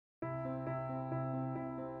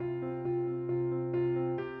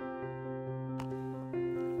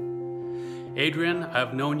Adrian,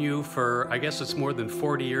 I've known you for, I guess it's more than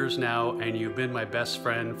 40 years now, and you've been my best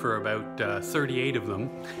friend for about 38 of them.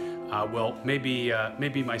 Well, maybe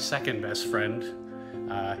my second best friend.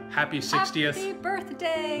 Happy 60th. Happy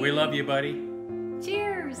birthday. We love you, buddy.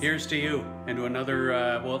 Cheers. Here's to you, and to another,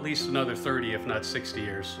 well, at least another 30, if not 60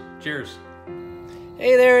 years. Cheers.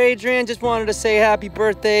 Hey there, Adrian. Just wanted to say happy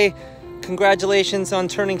birthday. Congratulations on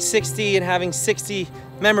turning 60 and having 60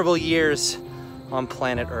 memorable years on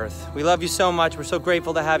planet Earth. We love you so much. We're so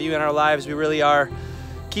grateful to have you in our lives. We really are.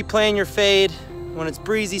 Keep playing your fade. When it's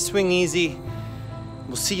breezy, swing easy.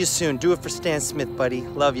 We'll see you soon. Do it for Stan Smith, buddy.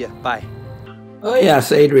 Love you. Bye. Oh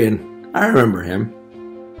yes, Adrian. I remember him.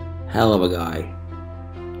 Hell of a guy.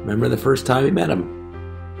 Remember the first time we met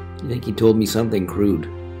him? I think he told me something crude.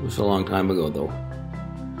 It was a long time ago, though.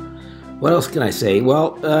 What else can I say?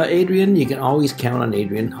 Well, Adrian, you can always count on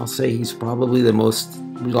Adrian. I'll say he's probably the most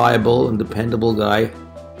reliable and dependable guy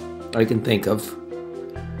I can think of.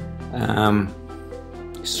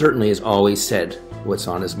 Certainly has always said what's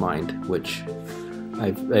on his mind, which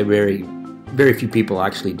I very few people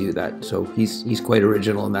actually do that. So he's quite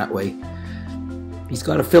original in that way. He's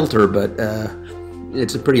got a filter, but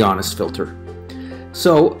it's a pretty honest filter.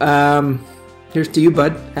 So here's to you,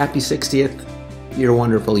 bud. Happy 60th. You're a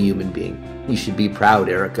wonderful human being. You should be proud,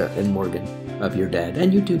 Erica and Morgan, of your dad.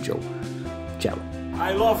 And you too, Joe. Ciao.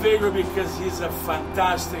 I love Adrian because he's a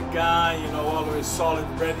fantastic guy, you know, always solid,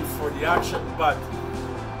 ready for the action. But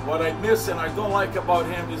what I miss and I don't like about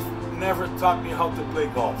him is never taught me how to play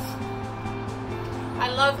golf. I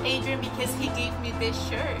love Adrian because he gave me this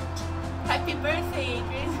shirt. Happy birthday,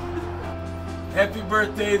 Adrian. Happy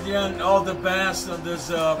birthday, Adrian. All the best on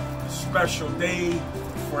this special day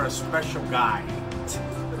for a special guy.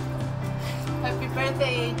 Happy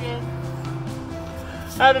birthday, Adrian.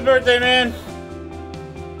 Happy birthday, man.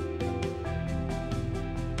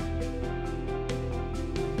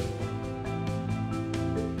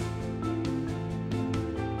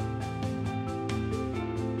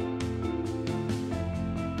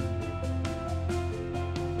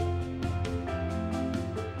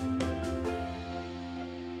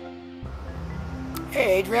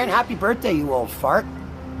 Hey Adrian, happy birthday, you old fart.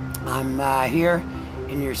 I'm here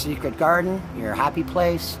in your secret garden, your happy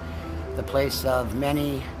place, the place of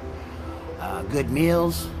many good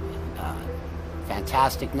meals,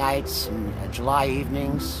 fantastic nights and July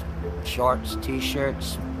evenings, shorts,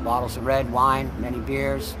 t-shirts, bottles of red wine, many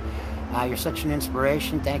beers. You're such an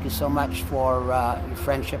inspiration. Thank you so much for your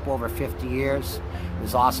friendship over 50 years. It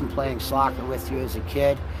was awesome playing soccer with you as a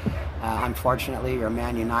kid. Unfortunately, you're a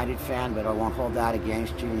Man United fan, but I won't hold that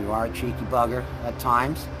against you. You are a cheeky bugger at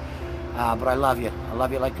times. But I love you. I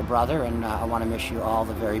love you like a brother, and I want to wish you all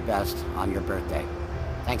the very best on your birthday.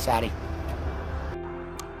 Thanks, Addie.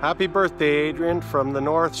 Happy birthday, Adrian, from the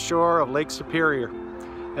North Shore of Lake Superior.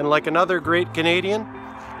 And like another great Canadian,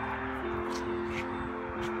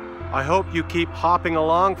 I hope you keep hopping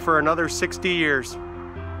along for another 60 years.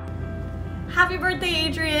 Happy birthday,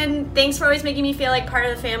 Adrian. Thanks for always making me feel like part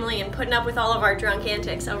of the family and putting up with all of our drunk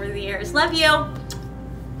antics over the years. Love you.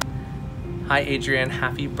 Hi, Adrian.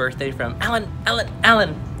 Happy birthday from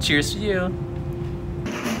Alan. Cheers to you.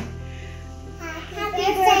 Happy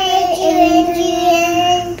birthday,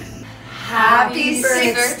 Adrian. Happy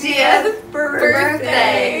 60th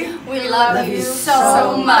birthday. We love you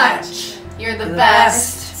so much. You're the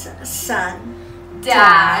best son,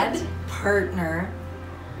 dad, partner.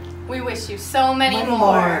 We wish you so many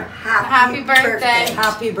more. Happy birthday.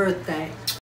 Happy birthday.